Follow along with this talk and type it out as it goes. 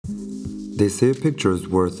They say a picture is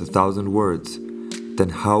worth 1,000 words, then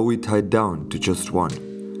how are we tied down to just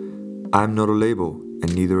one? I'm not a label,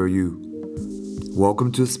 and neither are you.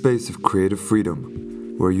 Welcome to a space of creative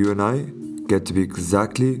freedom, where you and I get to be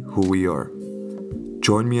exactly who we are.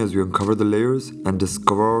 Join me as we uncover the layers and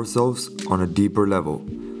discover ourselves on a deeper level.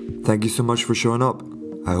 Thank you so much for showing up.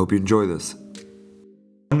 I hope you enjoy this.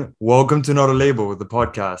 Welcome to Not a Label, the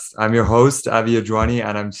podcast. I'm your host, Avi Adjwani,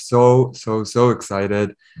 and I'm so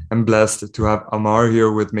excited and blessed to have Amar here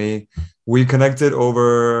with me. We connected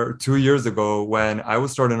over 2 years ago when I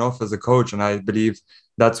was starting off as a coach, and I believe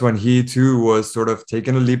that's when he too was sort of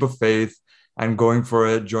taking a leap of faith and going for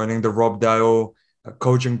it, joining the Rob Dial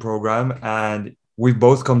coaching program. And we've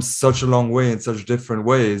both come such a long way in such different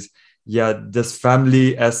ways, yet this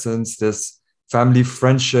family essence, this family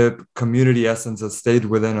friendship, community essence has stayed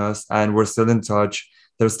within us, and we're still in touch.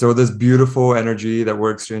 There's still this beautiful energy that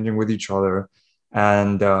we're exchanging with each other.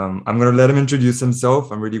 And I'm going to let him introduce himself.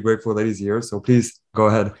 I'm really grateful that he's here. So please go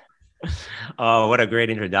ahead. Oh, what a great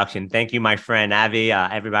introduction. Thank you, my friend Avi.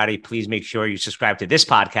 Everybody, please make sure you subscribe to this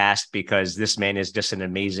podcast because this man is just an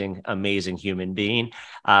amazing human being.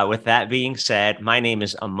 With that being said, my name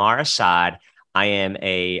is Amar Assad. I am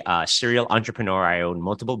a serial entrepreneur. I own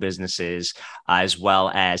multiple businesses, as well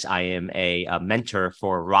as I am a mentor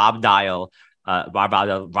for Rob Dial,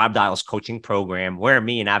 Rob Dial's coaching program, where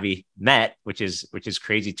me and Avi met, which is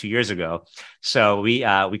crazy 2 years ago. So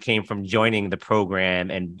we came from joining the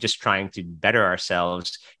program and just trying to better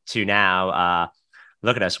ourselves to now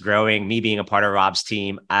look at us growing, me being a part of Rob's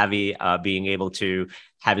team, Avi being able to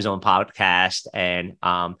have his own podcast. And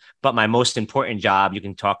but my most important job, you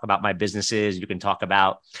can talk about my businesses, you can talk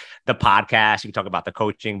about the podcast, you can talk about the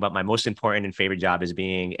coaching, but my most important and favorite job is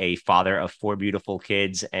being a father of 4 beautiful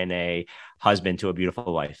kids and a husband to a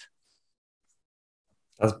beautiful wife.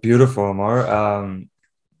 That's beautiful, Amar.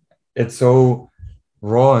 It's so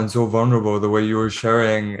raw and so vulnerable the way you were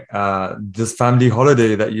sharing this family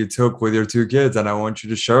holiday that you took with your 2 kids. And I want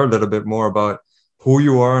you to share a little bit more about who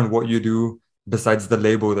you are and what you do besides the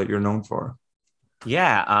label that you're known for.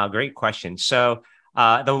 Yeah, great question. So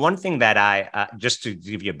the one thing that I, just to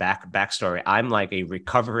give you a backstory, I'm like a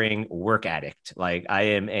recovering work addict. Like I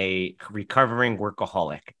am a recovering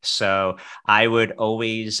workaholic. So I would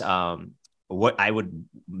always, what I would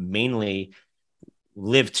mainly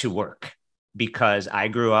live to work, because I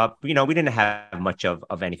grew up, we didn't have much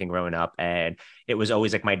of anything growing up. And it was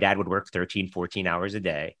always like my dad would work 13, 14 hours a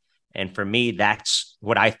day. And for me, that's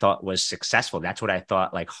what I thought was successful. That's what I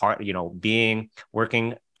thought like hard,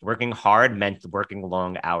 working hard meant working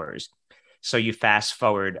long hours. So you fast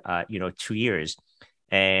forward, 2 years,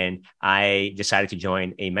 and I decided to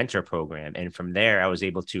join a mentor program. And from there, I was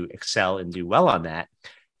able to excel and do well on that,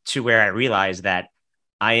 to where I realized that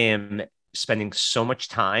I am spending so much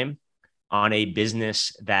time on a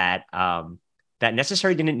business that that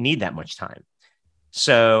necessarily didn't need that much time.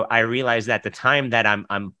 So I realized that the time that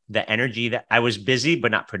I'm the energy that I was busy but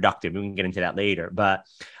not productive. We can get into that later, but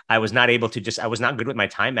I was not able to I was not good with my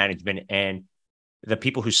time management, and the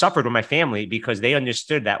people who suffered were my family, because they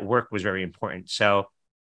understood that work was very important. So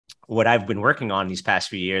what I've been working on these past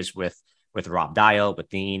few years with Rob Dial, with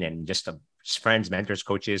Dean, and just friends, mentors,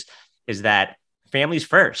 coaches, is that families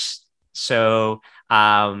first. So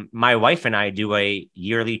my wife and I do a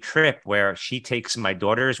yearly trip where she takes my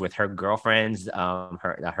daughters with her girlfriends,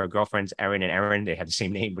 her girlfriends, Erin and Erin, they have the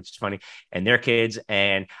same name, which is funny, and their kids.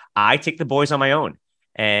 And I take the boys on my own.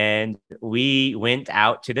 And we went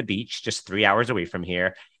out to the beach just 3 hours away from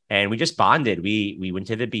here. And we just bonded. We went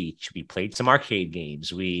to the beach. We played some arcade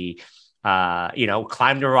games. We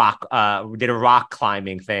climbed a rock, did a rock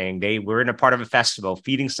climbing thing. They were in a part of a festival,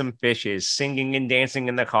 feeding some fishes, singing and dancing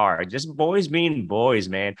in the car, just boys being boys,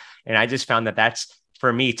 man. And I just found that that's,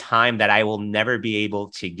 for me, time that I will never be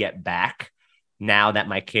able to get back now that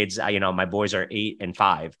my kids, my boys are 8 and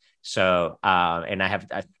 5. So, and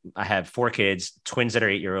I have 4 kids, twins that are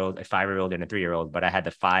 8-year-old, a 5-year-old and a 3-year-old, but I had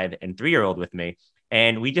the 5 and 3-year-old with me,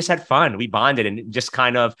 and we just had fun. We bonded, and just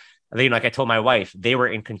kind of, like I told my wife, they were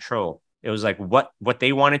in control. It was like what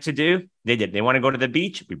they wanted to do, they did. They want to go to the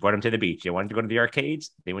beach, we brought them to the beach. They wanted to go to the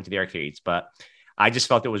arcades, they went to the arcades. But I just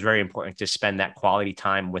felt it was very important to spend that quality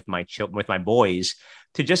time with my with my boys,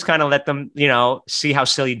 to just kind of let them, see how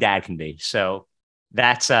silly dad can be. So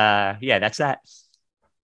that's that's that.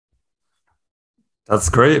 That's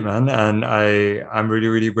great, man. And I'm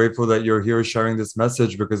really grateful that you're here sharing this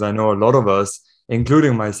message, because I know a lot of us,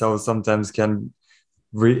 including myself, sometimes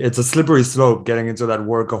it's a slippery slope getting into that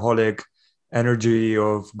workaholic energy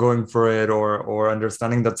of going for it, or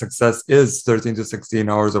understanding that success is 13 to 16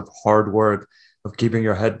 hours of hard work, of keeping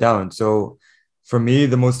your head down. So for me,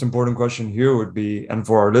 the most important question here would be, and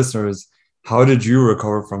for our listeners, how did you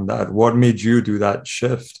recover from that? What made you do that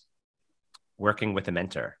shift? Working with a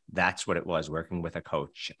mentor. That's what it was, working with a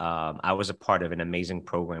coach. I was a part of an amazing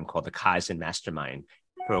program called the Kaizen Mastermind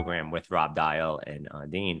program with Rob Dial and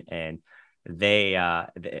Dean. And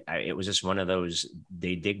it was just one of those,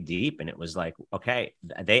 they dig deep. And it was like, okay,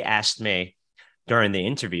 they asked me during the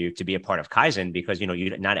interview to be a part of Kaizen because,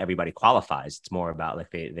 not everybody qualifies. It's more about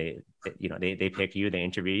like, they pick you, they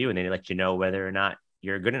interview you, and then they let you know whether or not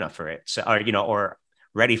you're good enough for it. So, or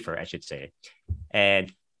ready for it, I should say.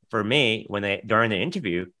 And for me, during the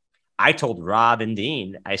interview, I told Rob and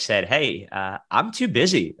Dean, I said, "Hey, I'm too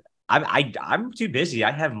busy. I'm too busy.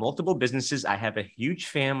 I have multiple businesses. I have a huge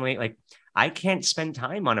family. Like, I can't spend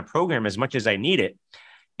time on a program as much as I need it."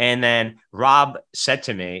 And then Rob said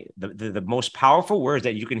to me, the most powerful words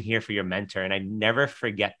that you can hear for your mentor, and I never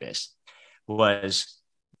forget this, was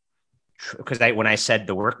because when I said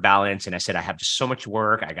the work balance, and I said I have just so much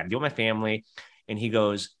work, I got to deal with my family, and he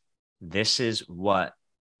goes, "This is what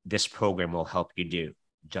this program will help you do.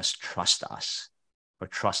 Just trust us." Or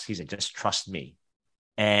trust, he said, "Just trust me."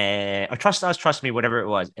 Or trust us, trust me, whatever it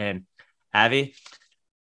was. And Avi,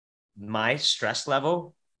 my stress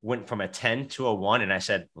level went from a 10 to a 1. And I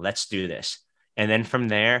said, let's do this. And then from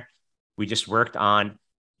there, we just worked on,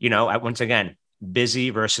 once again, busy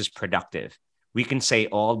versus productive. We can say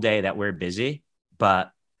all day that we're busy,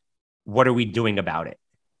 but what are we doing about it?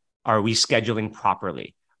 Are we scheduling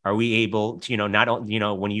properly? Are we able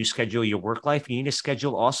to, when you schedule your work life, you need to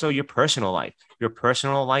schedule also your personal life. Your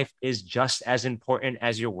personal life is just as important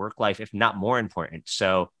as your work life, if not more important.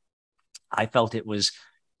 So I felt it was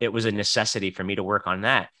a necessity for me to work on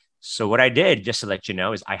that. So what I did, just to let you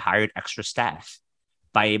know, is I hired extra staff.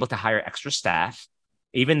 By able to hire extra staff,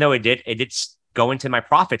 even though it did go into my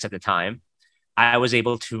profits at the time, I was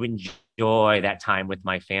able to enjoy that time with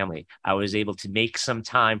my family. I was able to make some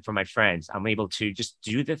time for my friends. I'm able to just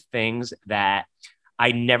do the things that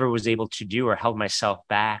I never was able to do, or held myself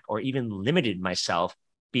back, or even limited myself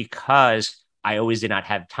because I always did not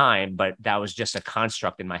have time. But that was just a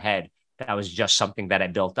construct in my head. That was just something that I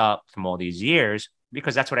built up from all these years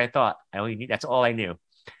because that's what I thought. That's all I knew.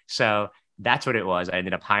 So that's what it was. I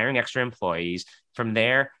ended up hiring extra employees. From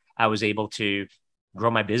there, I was able to grow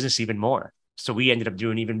my business even more. So we ended up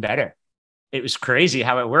doing even better. It was crazy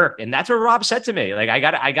how it worked. And that's what Rob said to me. Like,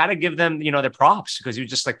 I gotta give them, the props, because he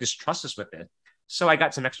was just like, just trust us with it. So I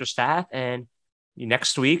got some extra staff, and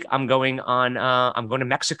next week I'm going to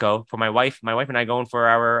Mexico for my wife. My wife and I going for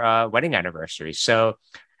our wedding anniversary. So,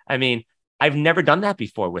 I mean, I've never done that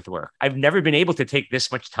before with work. I've never been able to take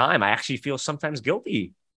this much time. I actually feel sometimes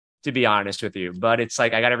guilty, to be honest with you. But it's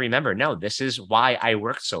like, I got to remember, no, this is why I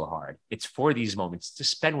worked so hard. It's for these moments to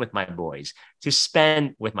spend with my boys, to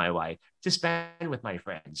spend with my wife, to spend with my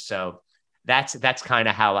friends. So that's kind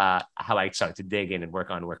of how I started to dig in and work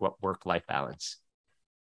on work-life balance.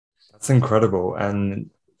 That's incredible. And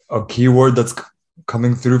a key word that's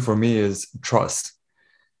coming through for me is trust.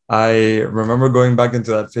 I remember going back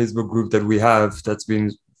into that Facebook group that we have that's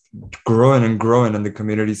been growing and growing, and the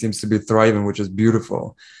community seems to be thriving, which is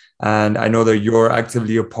beautiful. And I know that you're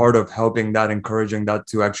actively a part of helping that, encouraging that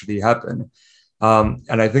to actually happen.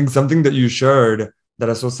 And I think something that you shared that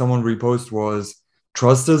I saw someone repost was,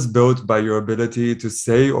 trust is built by your ability to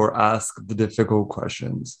say or ask the difficult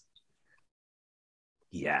questions.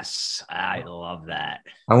 Yes, I love that.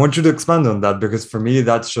 I want you to expand on that, because for me,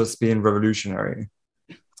 that's just being revolutionary.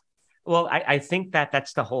 Well, I think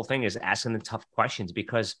that's the whole thing, is asking the tough questions,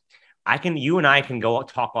 because you and I can go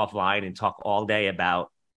talk offline and talk all day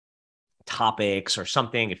about topics or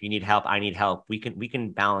something. If you need help, I need help. We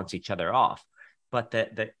can balance each other off. But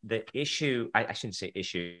the issue, I shouldn't say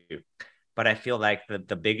issue, but I feel like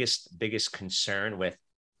the biggest concern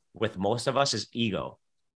with most of us is ego,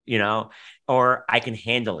 or I can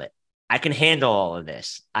handle it. I can handle all of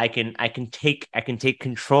this. I can take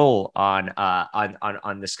control on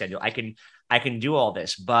the schedule. I can do all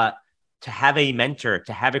this. But to have a mentor,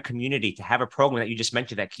 to have a community, to have a program that you just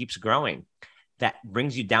mentioned that keeps growing, that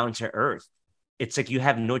brings you down to earth, it's like you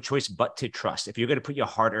have no choice but to trust. If you're going to put your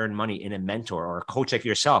hard-earned money in a mentor or a coach like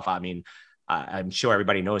yourself, I mean, I'm sure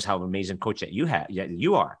everybody knows how amazing coach that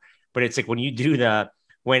you are. But it's like when you do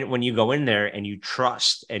when you go in there and you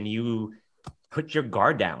trust and you put your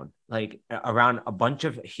guard down, like around a bunch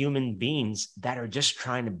of human beings that are just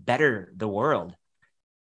trying to better the world.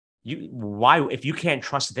 If you can't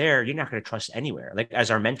trust there, you're not going to trust anywhere. Like,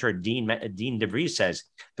 as our mentor, Dean DeVries says,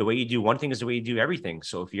 the way you do one thing is the way you do everything.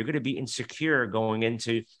 So if you're going to be insecure going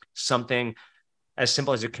into something as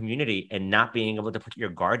simple as a community and not being able to put your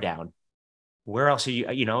guard down, where else are you?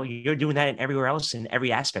 You know, you're doing that in everywhere else in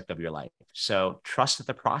every aspect of your life. So trust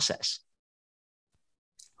the process.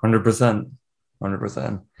 100%.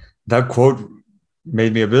 100%. That quote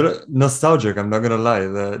made me a bit nostalgic. I'm not gonna lie.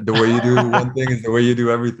 The way you do one thing is the way you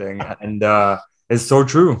do everything, and it's so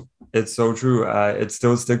true. It's so true. It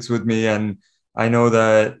still sticks with me, and I know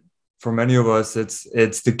that for many of us,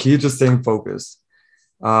 it's the key to staying focused,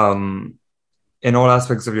 um, in all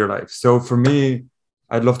aspects of your life. So for me,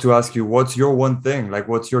 I'd love to ask you, what's your one thing? Like,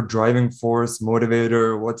 what's your driving force,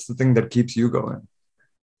 motivator? What's the thing that keeps you going?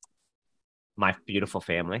 My beautiful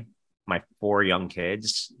family, my 4 young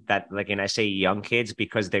kids that like, and I say young kids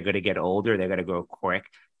because they're going to get older, they're going to grow quick.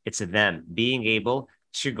 It's them being able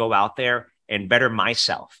to go out there and better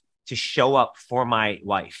myself, to show up for my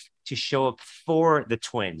wife, to show up for the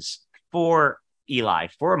twins, for Eli,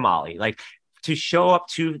 for Molly, like to show up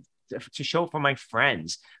to show up for my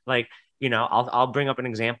friends. Like, you know, I'll bring up an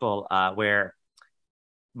example where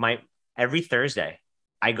my every Thursday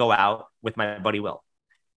I go out with my buddy Will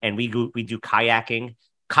and we do kayaking.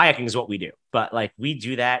 Kayaking is what we do, but like we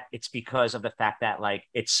do that. It's because of the fact that like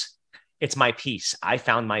it's my peace. I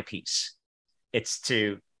found my peace. It's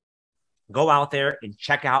to go out there and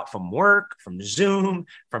check out from work, from Zoom,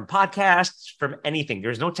 from podcasts, from anything.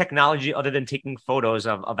 There's no technology other than taking photos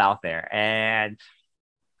of out there, and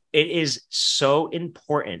it is so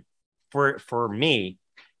important for me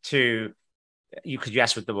to you because you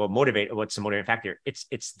asked what the motivate what's the motivating factor.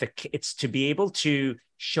 It's to be able to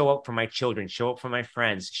show up for my children, show up for my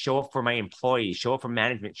friends, show up for my employees, show up for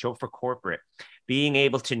management, show up for corporate. Being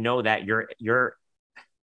able to know that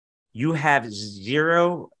you have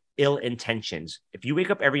zero ill intentions. If you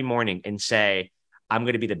wake up every morning and say, I'm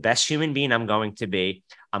going to be the best human being I'm going to be,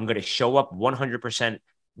 I'm going to show up 100%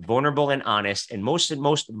 vulnerable and honest, and most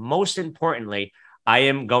importantly, I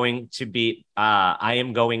am going to be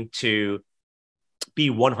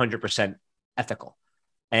 100% ethical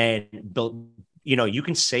and build, you know, you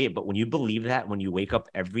can say it, but when you believe that, when you wake up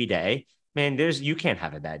every day, man, you can't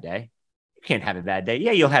have a bad day. You can't have a bad day.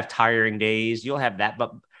 Yeah, you'll have tiring days. You'll have that,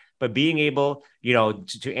 but being able, you know,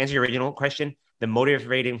 to answer your original question, the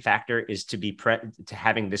motivating factor is to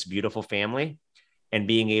having this beautiful family and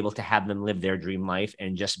being able to have them live their dream life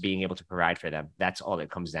and just being able to provide for them. That's all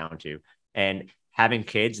it comes down to. And having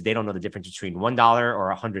kids, they don't know the difference between $1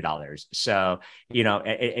 or $100. So, you know,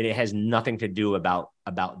 it has nothing to do about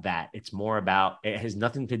that. It's more about, it has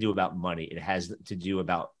nothing to do about money. It has to do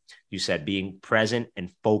about, you said, being present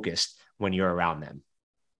and focused when you're around them.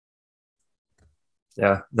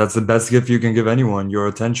 Yeah, that's the best gift you can give anyone, your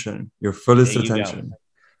attention, your fullest There you go. attention.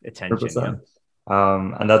 Attention. Yep.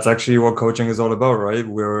 100%. And that's actually what coaching is all about, right?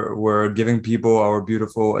 We're giving people our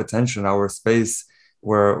beautiful attention, our space.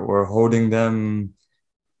 We're holding them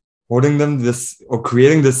this or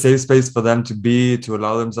creating this safe space for them to be, to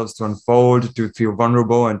allow themselves to unfold, to feel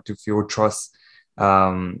vulnerable and to feel trust.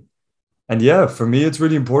 Um, and yeah, for me, it's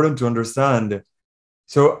really important to understand.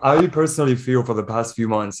 So I personally feel for the past few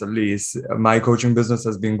months, at least, my coaching business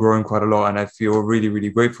has been growing quite a lot, and I feel really, really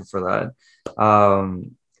grateful for that.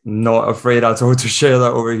 Not afraid at all to share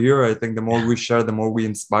that over here. I think the more we share, the more we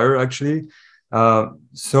inspire, actually.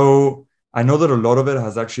 So I know that a lot of it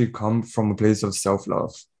has actually come from a place of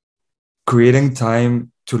self-love, creating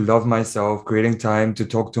time to love myself, creating time to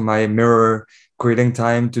talk to my mirror, creating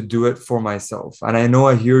time to do it for myself. And I know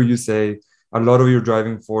I hear you say a lot of your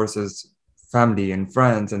driving force is family and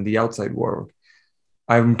friends and the outside world.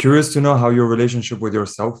 I'm curious to know how your relationship with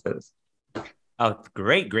yourself is. Oh,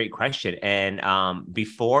 great question. And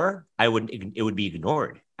before it would be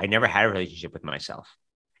ignored. I never had a relationship with myself.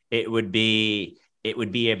 It would be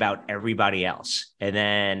about everybody else. And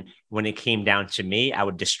then when it came down to me, I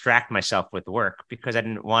would distract myself with work because I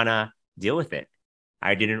didn't want to deal with it.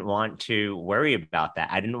 I didn't want to worry about that.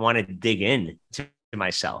 I didn't want to dig in to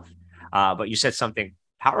myself. But you said something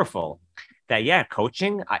powerful that, yeah,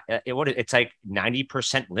 coaching, it's like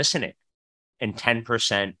 90% listening and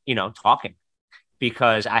 10%, you know, talking.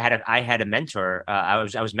 Because I had a mentor. I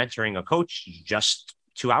was mentoring a coach just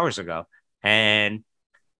 2 hours ago, and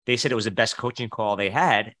they said it was the best coaching call they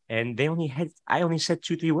had, and I only said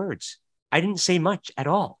 2, 3 words. I didn't say much at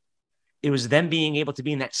all. It was them being able to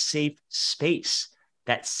be in that safe space,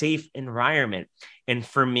 that safe environment. And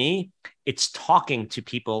for me, it's talking to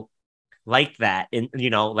people like that, and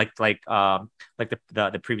you know, like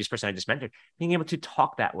the previous person I just mentioned, being able to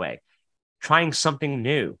talk that way, trying something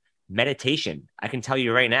new. Meditation. I can tell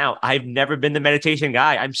you right now, I've never been the meditation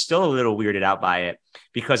guy. I'm still a little weirded out by it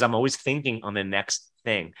because I'm always thinking on the next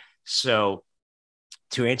thing. So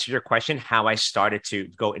to answer your question, how I started to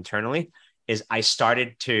go internally is I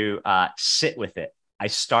started to sit with it. I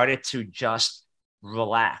started to just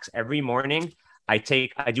relax. Every morning I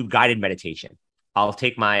do guided meditation. I'll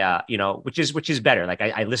take my which is better. Like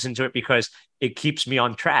I listen to it because it keeps me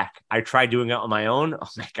on track. I tried doing it on my own. Oh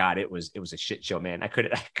my God, it was a shit show, man. I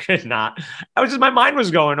could not. I was just, my mind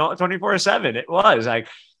was going on 24/7. It was like,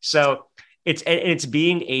 so it's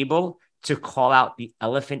being able to call out the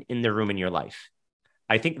elephant in the room in your life.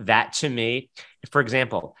 I think that, to me, for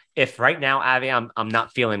example, if right now, Avi, I'm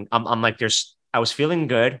not feeling, I'm like, I was feeling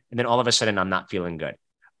good, and then all of a sudden I'm not feeling good.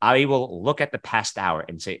 I will look at the past hour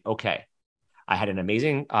and say, okay, I had an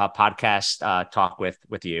amazing podcast talk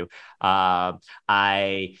with you.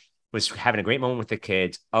 I was having a great moment with the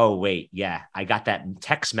kids. Oh wait, yeah, I got that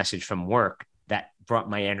text message from work that brought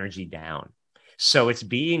my energy down. So it's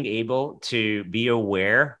being able to be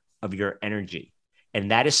aware of your energy.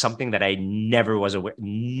 And that is something that I never was aware,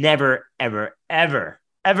 never, ever, ever,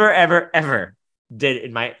 ever, ever, ever did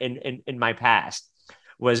in my past,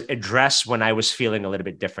 was address when I was feeling a little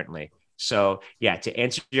bit differently. So yeah, to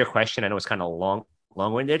answer your question, I know it's kind of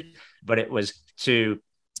long-winded, but it was to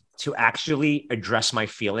actually address my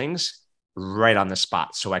feelings right on the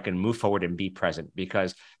spot so I can move forward and be present.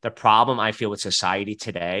 Because the problem I feel with society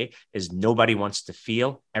today is nobody wants to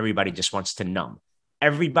feel, everybody just wants to numb.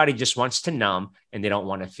 Everybody just wants to numb and they don't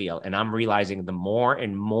want to feel. And I'm realizing the more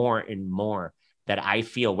and more and more that I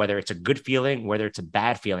feel, whether it's a good feeling, whether it's a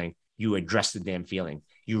bad feeling, you address the damn feeling.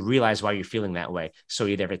 You realize why you're feeling that way. So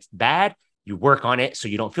either if it's bad, you work on it so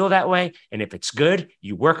you don't feel that way. And if it's good,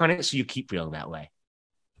 you work on it so you keep feeling that way.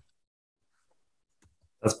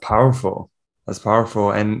 That's powerful. That's powerful.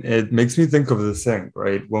 And it makes me think of this thing,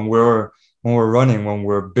 right? When we're running, when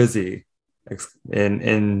we're busy,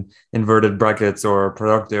 in inverted brackets, or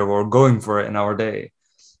productive, or going for it in our day,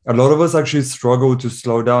 a lot of us actually struggle to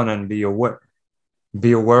slow down and be aware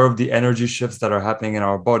of the energy shifts that are happening in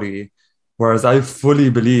our body. Whereas I fully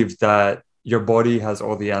believe that your body has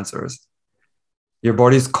all the answers. Your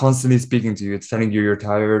body is constantly speaking to you. It's telling you you're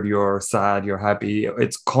tired, you're sad, you're happy.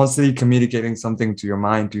 It's constantly communicating something to your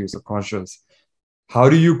mind, to your subconscious. How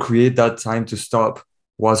do you create that time to stop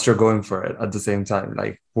whilst you're going for it at the same time?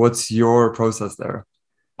 Like, what's your process there?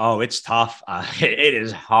 Oh, it's tough. It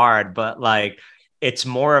is hard, but like, it's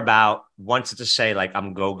more about, once to say like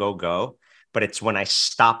I'm go, go, go, but it's when I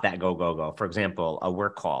stop that go, go, go. For example, a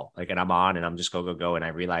work call, like, and I'm on and I'm just go, go, go. And I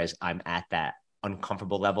realize I'm at that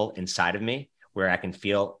uncomfortable level inside of me where I can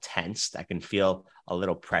feel tensed. I can feel a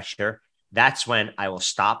little pressure. That's when I will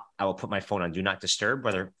stop. I will put my phone on do not disturb,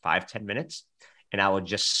 whether 5, 10 minutes, and I will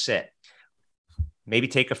just sit, maybe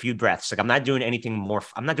take a few breaths. Like, I'm not doing anything more.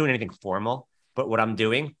 I'm not doing anything formal, but what I'm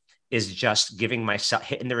doing is just giving myself,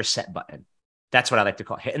 hitting the reset button. That's what I like to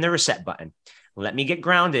call it, hitting the reset button. Let me get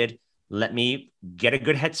grounded. Let me get a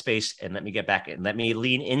good headspace and let me get back in. Let me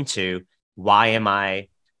lean into, why am I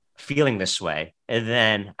feeling this way? And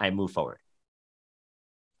then I move forward.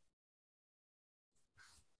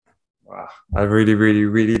 Wow. I really, really,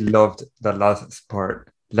 really loved that last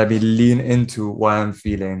part. Let me lean into why I'm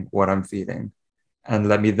feeling what I'm feeling, and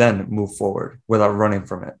let me then move forward without running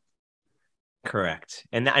from it. Correct.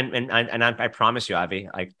 And I promise you, Avi,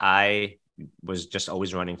 like, I was just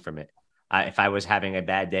always running from it. If I was having a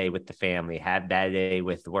bad day with the family, had bad day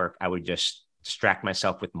with work, I would just distract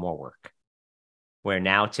myself with more work. Where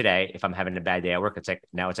now today, if I'm having a bad day at work, it's like,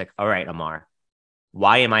 all right, Amar,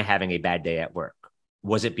 why am I having a bad day at work?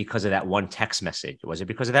 Was it because of that one text message? Was it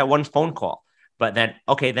because of that one phone call? But then,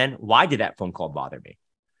 okay, then why did that phone call bother me?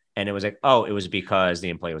 And it was like, oh, it was because the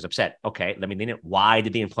employee was upset. Okay, let me lean it. Why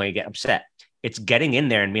did the employee get upset? It's getting in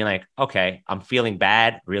there and being like, okay, I'm feeling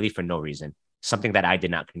bad really for no reason. Something that I did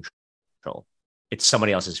not control. It's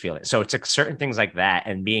somebody else's feeling. So it's like certain things like that,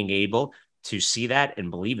 and being able to see that and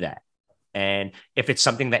believe that. And if it's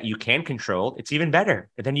something that you can control, it's even better.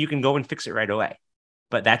 And then you can go and fix it right away.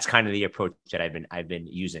 But that's kind of the approach that I've been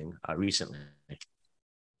using recently.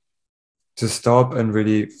 To stop and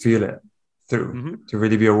really feel it through, Mm-hmm. to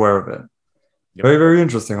really be aware of it. Yep. Very, very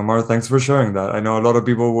interesting, Amar. Thanks for sharing that. I know a lot of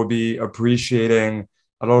people will be appreciating,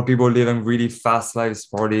 a lot of people living really fast lives,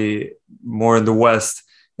 probably more in the West,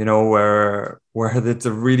 where it's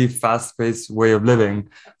a really fast-paced way of living.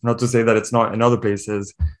 Not to say that it's not in other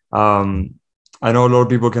places. Um, I know a lot of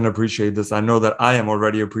people can appreciate this. I know that I am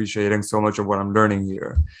already appreciating so much of what I'm learning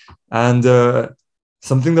here. And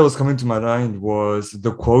something that was coming to my mind was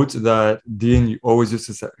the quote that Dean always used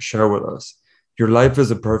to share with us: your life is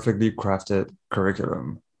a perfectly crafted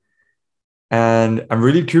curriculum. And I'm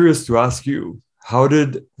really curious to ask you,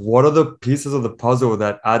 what are the pieces of the puzzle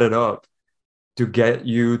that added up to get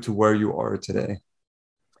you to where you are today?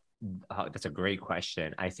 Oh, that's a great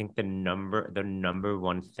question. I think the number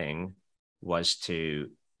one thing was to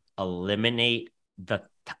eliminate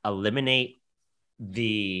eliminate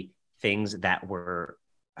the things that were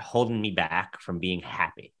holding me back from being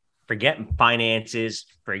happy. Forget finances,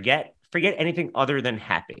 forget anything other than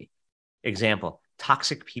happy. Example,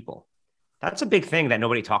 toxic people. That's a big thing that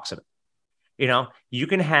nobody talks about. You know, you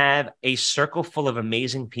can have a circle full of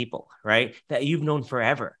amazing people, right? That you've known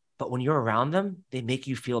forever. But when you're around them, they make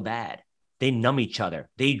you feel bad. They numb each other.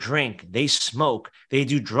 They drink, they smoke, they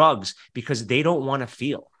do drugs because they don't want to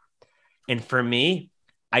feel. And for me,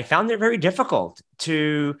 I found it very difficult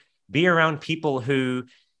to be around people who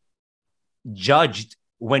judged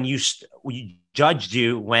when you judged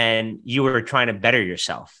you when you were trying to better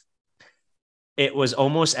yourself. It was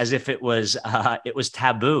almost as if it was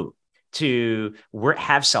taboo to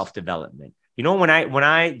have self-development. You know, when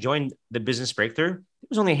I joined the Business Breakthrough, it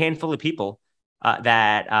was only a handful of people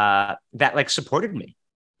that like supported me,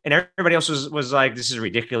 and everybody else was like, "This is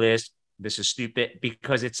ridiculous. This is stupid,"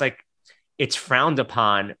 because it's like it's frowned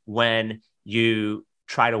upon when you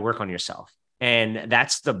try to work on yourself. And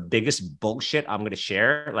that's the biggest bullshit I'm going to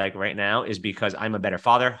share like right now, is because I'm a better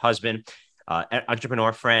father, husband,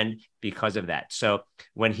 entrepreneur, friend because of that. So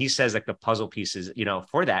when he says like the puzzle pieces, you know,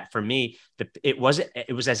 for me, it was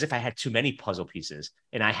as if I had too many puzzle pieces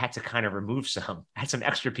and I had to kind of remove some, I had some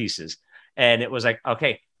extra pieces. And it was like,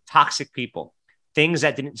 okay, toxic people, things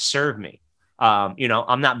that didn't serve me. You know,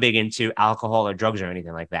 I'm not big into alcohol or drugs or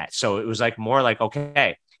anything like that. So it was like more like,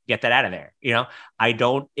 okay, get that out of there. You know,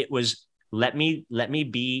 it was, let me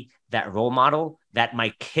be that role model that my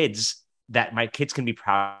kids can be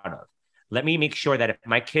proud of. Let me make sure that if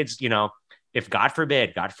my kids, you know, if God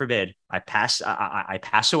forbid, I pass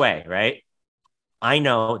away, right? I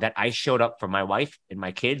know that I showed up for my wife and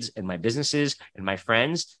my kids and my businesses and my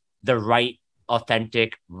friends the right,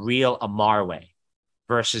 authentic, real Amar way,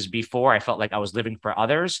 versus before I felt like I was living for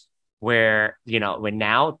others. Where, you know, when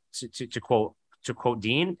now to quote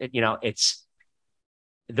Dean, you know, it's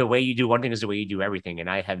the way you do one thing is the way you do everything. And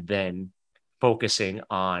I have been focusing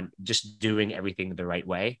on just doing everything the right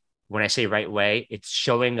way. When I say right way, it's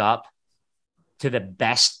showing up to the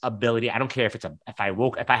best ability. I don't care if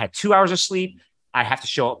if I had 2 hours of sleep, I have to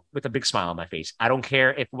show up with a big smile on my face. I don't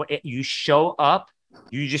care if you show up,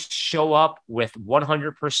 you just show up with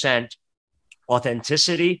 100%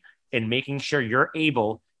 authenticity and making sure you're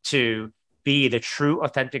able to be the true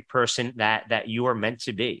authentic person that you are meant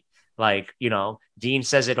to be. Like, you know, Dean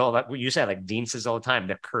says it all. Like you said, like Dean says all the time,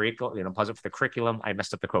 the curriculum, you know, puzzle for the curriculum. I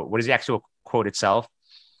messed up the quote. What is the actual quote itself?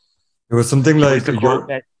 It was something like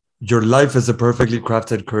your life is a perfectly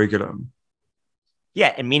crafted curriculum.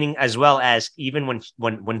 Yeah, and meaning as well as even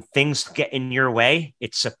when things get in your way,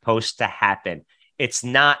 it's supposed to happen. It's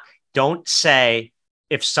not. Don't say,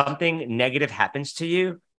 if something negative happens to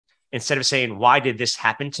you, instead of saying, why did this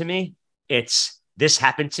happen to me? It's, this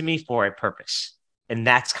happened to me for a purpose. And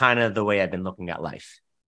that's kind of the way I've been looking at life.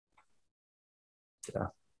 Yeah,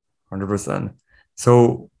 100%.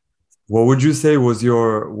 So what would you say was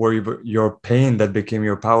your pain that became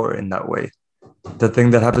your power in that way? The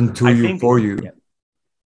thing that happened to you, for you? Yeah.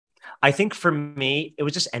 I think for me, it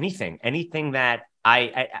was just anything that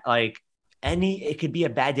I like. It could be a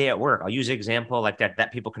bad day at work. I'll use an example like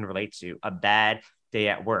that people can relate to. A bad day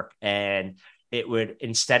at work. And it would,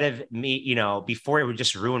 instead of me, you know, before it would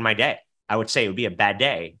just ruin my day, I would say it would be a bad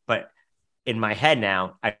day. But in my head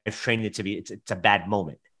now, I've trained it to be, it's a bad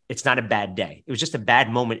moment. It's not a bad day. It was just a bad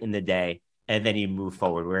moment in the day. And then you move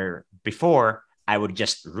forward. Where before it would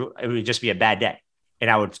just be a bad day. And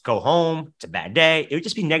I would go home, it's a bad day. It would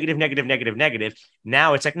just be negative, negative, negative, negative.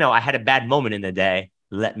 Now it's like, no, I had a bad moment in the day.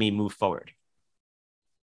 Let me move forward.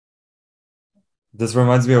 This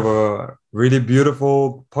reminds me of a really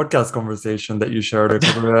beautiful podcast conversation that you shared a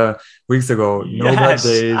couple of weeks ago. Yes. No bad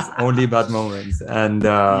days, only bad moments. And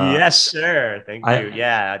yes, sir. Thank you.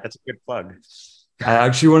 Yeah, that's a good plug. I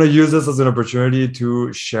actually want to use this as an opportunity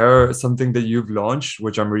to share something that you've launched,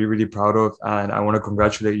 which I'm really, really proud of. And I want to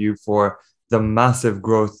congratulate you for the massive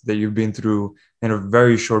growth that you've been through in a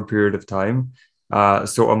very short period of time.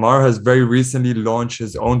 So Amar has very recently launched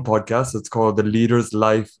his own podcast. It's called The Leader's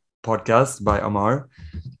Life Podcast by Amar.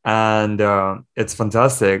 And it's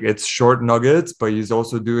fantastic. It's short nuggets, but he's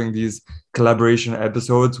also doing these collaboration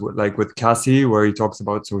episodes with Cassie, where he talks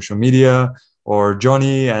about social media, or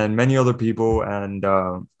Johnny and many other people. And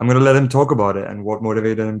I'm going to let him talk about it and what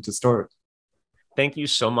motivated him to start. Thank you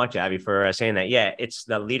so much, Abby, for saying that. Yeah, it's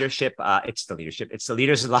the leadership. It's the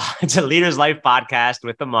Leader's Life. It's a Leader's Life podcast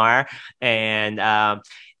with Amar, and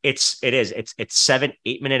it's 7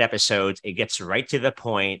 8-minute episodes. It gets right to the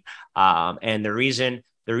point. And the reason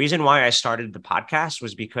The reason why I started the podcast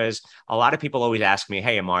was because a lot of people always ask me,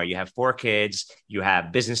 hey, Amar, you have 4 kids, you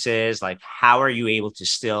have businesses. Like, how are you able to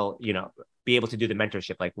still, be able to do the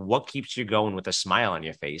mentorship? Like, what keeps you going with a smile on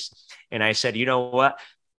your face? And I said, you know what?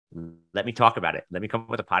 Let me talk about it. Let me come up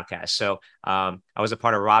with a podcast. So I was a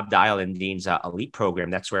part of Rob Dial and Dean's elite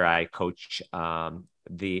program. That's where I coach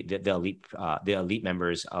the elite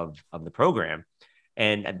members of the program.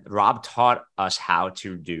 And Rob taught us how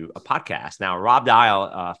to do a podcast. Now, Rob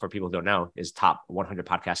Dial, for people who don't know, is top 100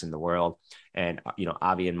 podcasts in the world. And,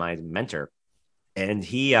 Avi and my mentor. And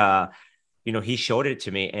he showed it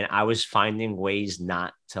to me, and I was finding ways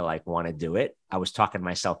not to want to do it. I was talking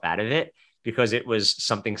myself out of it because it was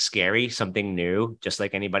something scary, something new, just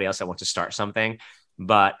like anybody else that wants to start something.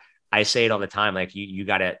 But I say it all the time, like you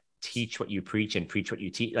got to teach what you preach and preach what you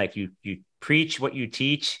teach. Like you preach what you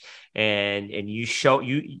teach, and you show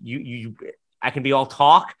I can be all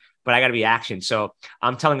talk, but I got to be action. So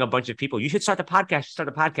I'm telling a bunch of people, you should start the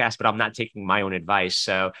podcast, but I'm not taking my own advice.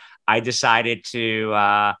 So I decided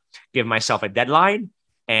to give myself a deadline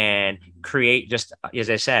and create, just as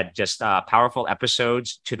I said, just powerful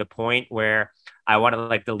episodes to the point where I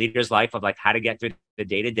wanted the leader's life of how to get through the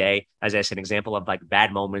day to day. As I said, an example of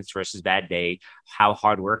bad moments versus bad day, how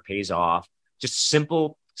hard work pays off, just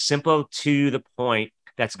simple to the point.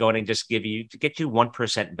 That's going to just get you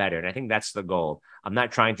 1% better. And I think that's the goal. I'm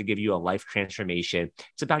not trying to give you a life transformation.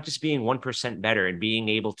 It's about just being 1% better and being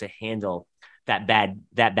able to handle that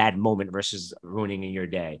bad moment versus ruining your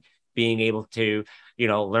day. Being able to,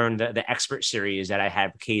 learn the expert series that I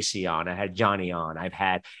had Casey on, I had Johnny on, I've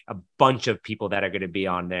had a bunch of people that are going to be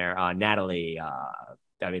on there. Natalie,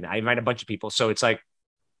 I invite a bunch of people. So it's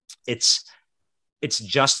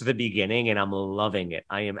just the beginning, and I'm loving it.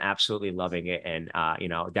 I am absolutely loving it. And,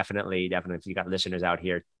 definitely, if you got listeners out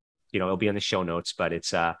here, it'll be on the show notes, but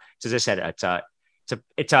it's as I said, it's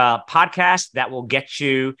a podcast that will get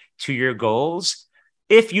you to your goals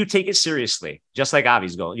if you take it seriously, just like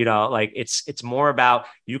Avi's goal. It's more about,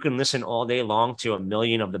 you can listen all day long to 1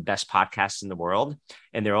 million of the best podcasts in the world,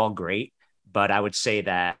 and they're all great. But I would say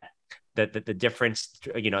that the difference,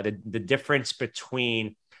 the difference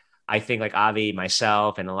between, I think, Avi,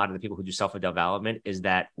 myself, and a lot of the people who do self-development, is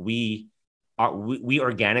that we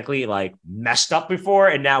organically messed up before,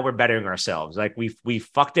 and now we're bettering ourselves. We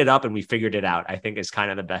fucked it up and we figured it out, I think, is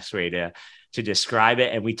kind of the best way to describe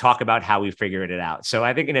it. And we talk about how we figured it out. So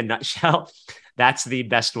I think in a nutshell, that's the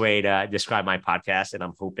best way to describe my podcast. And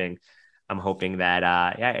I'm hoping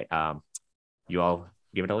that you all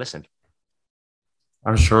give it a listen.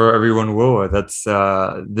 I'm sure everyone will. That's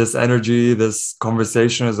this energy, this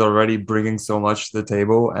conversation is already bringing so much to the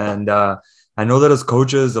table. And I know that as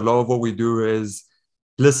coaches, a lot of what we do is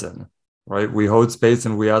listen, right? We hold space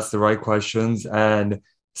and we ask the right questions. And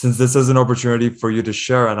since this is an opportunity for you to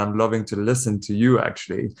share, and I'm loving to listen to you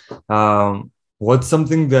actually, what's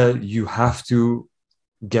something that you have to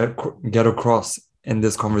get across in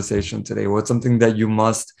this conversation today? What's something that you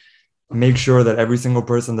must make sure that every single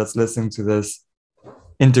person that's listening to this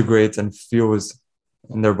integrates and feels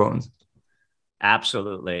in their bones?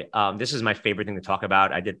 Absolutely. This is my favorite thing to talk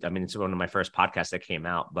about. It's one of my first podcasts that came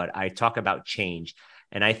out, but I talk about change.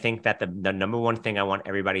 And I think that the number one thing I want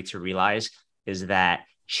everybody to realize is that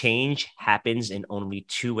change happens in only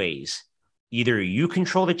 2 ways. Either you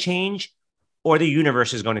control the change, or the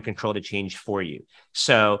universe is going to control the change for you.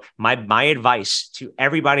 So my advice to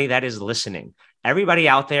everybody that is listening, everybody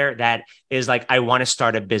out there that is I want to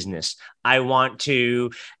start a business, I want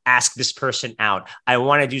to ask this person out, I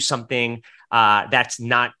want to do something that's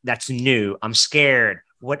new, I'm scared,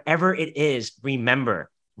 whatever it is,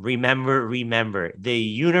 remember, the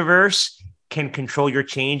universe can control your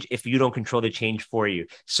change if you don't control the change for you.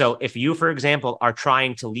 So if you, for example, are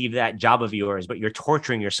trying to leave that job of yours, but you're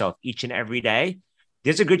torturing yourself each and every day,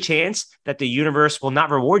 there's a good chance that the universe will not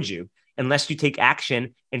reward you unless you take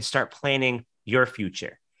action and start planning your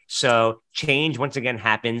future. So change, once again,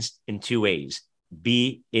 happens in 2 ways.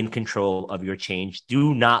 Be in control of your change.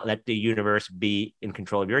 Do not let the universe be in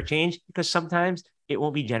control of your change, because sometimes it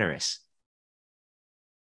won't be generous.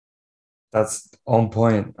 That's on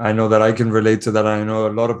point. I know that I can relate to that. I know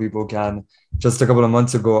a lot of people can. Just a couple of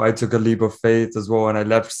months ago, I took a leap of faith as well, and I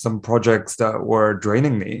left some projects that were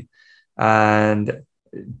draining me. And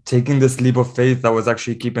taking this leap of faith that was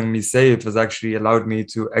actually keeping me safe has actually allowed me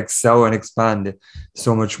to excel and expand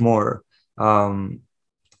so much more. And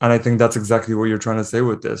I think that's exactly what you're trying to say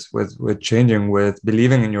with this, with changing, with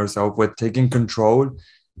believing in yourself, with taking control,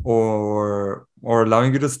 or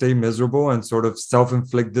allowing you to stay miserable and sort of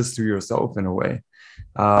self-inflict this to yourself in a way.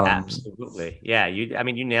 Absolutely. Yeah. I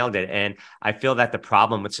mean, you nailed it. And I feel that the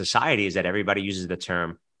problem with society is that everybody uses the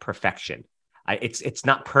term perfection. It's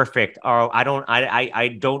not perfect. Or I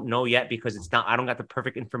don't know yet because I don't got the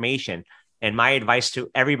perfect information. And my advice to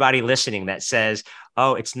everybody listening that says,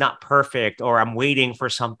 oh, it's not perfect, or I'm waiting for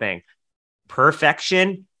something.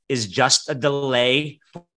 Perfection is just a delay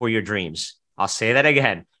for your dreams. I'll say that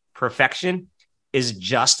again. Perfection is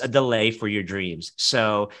just a delay for your dreams.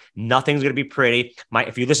 So nothing's going to be pretty.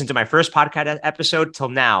 If you listen to my first podcast episode till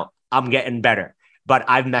now, I'm getting better, but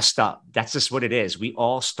I've messed up. That's just what it is. We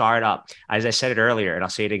all start up. As I said it earlier, and I'll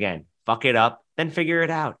say it again, fuck it up, then figure it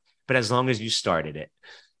out. But as long as you started it.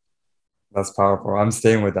 That's powerful. I'm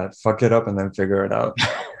staying with that. Fuck it up and then figure it out.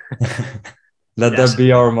 Let that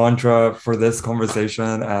be our mantra for this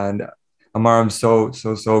conversation. And Amar, I'm so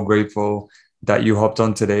grateful that you hopped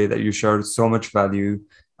on today, that you shared so much value,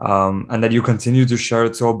 and that you continue to share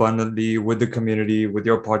it so abundantly with the community, with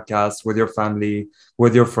your podcast, with your family,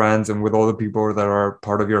 with your friends, and with all the people that are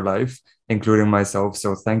part of your life, including myself.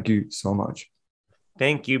 So thank you so much.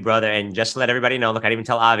 Thank you, brother. And just to let everybody know, look, I didn't even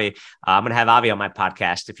tell Avi, I'm going to have Avi on my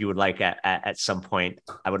podcast if you would like at some point.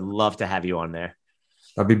 I would love to have you on there.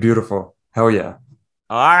 That'd be beautiful. Hell yeah.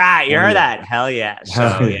 All right. You heard that. Hell yeah.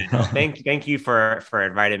 So yeah, thank you for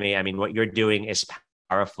inviting me. I mean, what you're doing is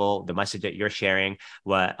powerful. The message that you're sharing,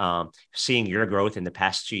 seeing your growth in the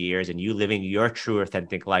past 2 years and you living your true,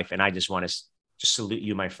 authentic life. And I just want to just salute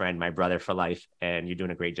you, my friend, my brother for life. And you're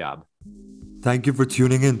doing a great job. Thank you for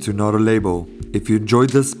tuning in to Not a Label. If you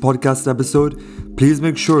enjoyed this podcast episode, please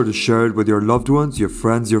make sure to share it with your loved ones, your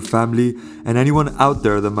friends, your family, and anyone out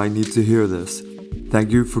there that might need to hear this.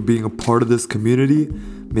 Thank you for being a part of this community.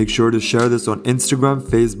 Make sure to share this on Instagram,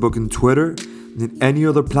 Facebook, and Twitter, and any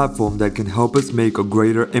other platform that can help us make a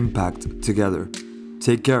greater impact together.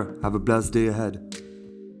 Take care. Have a blessed day ahead.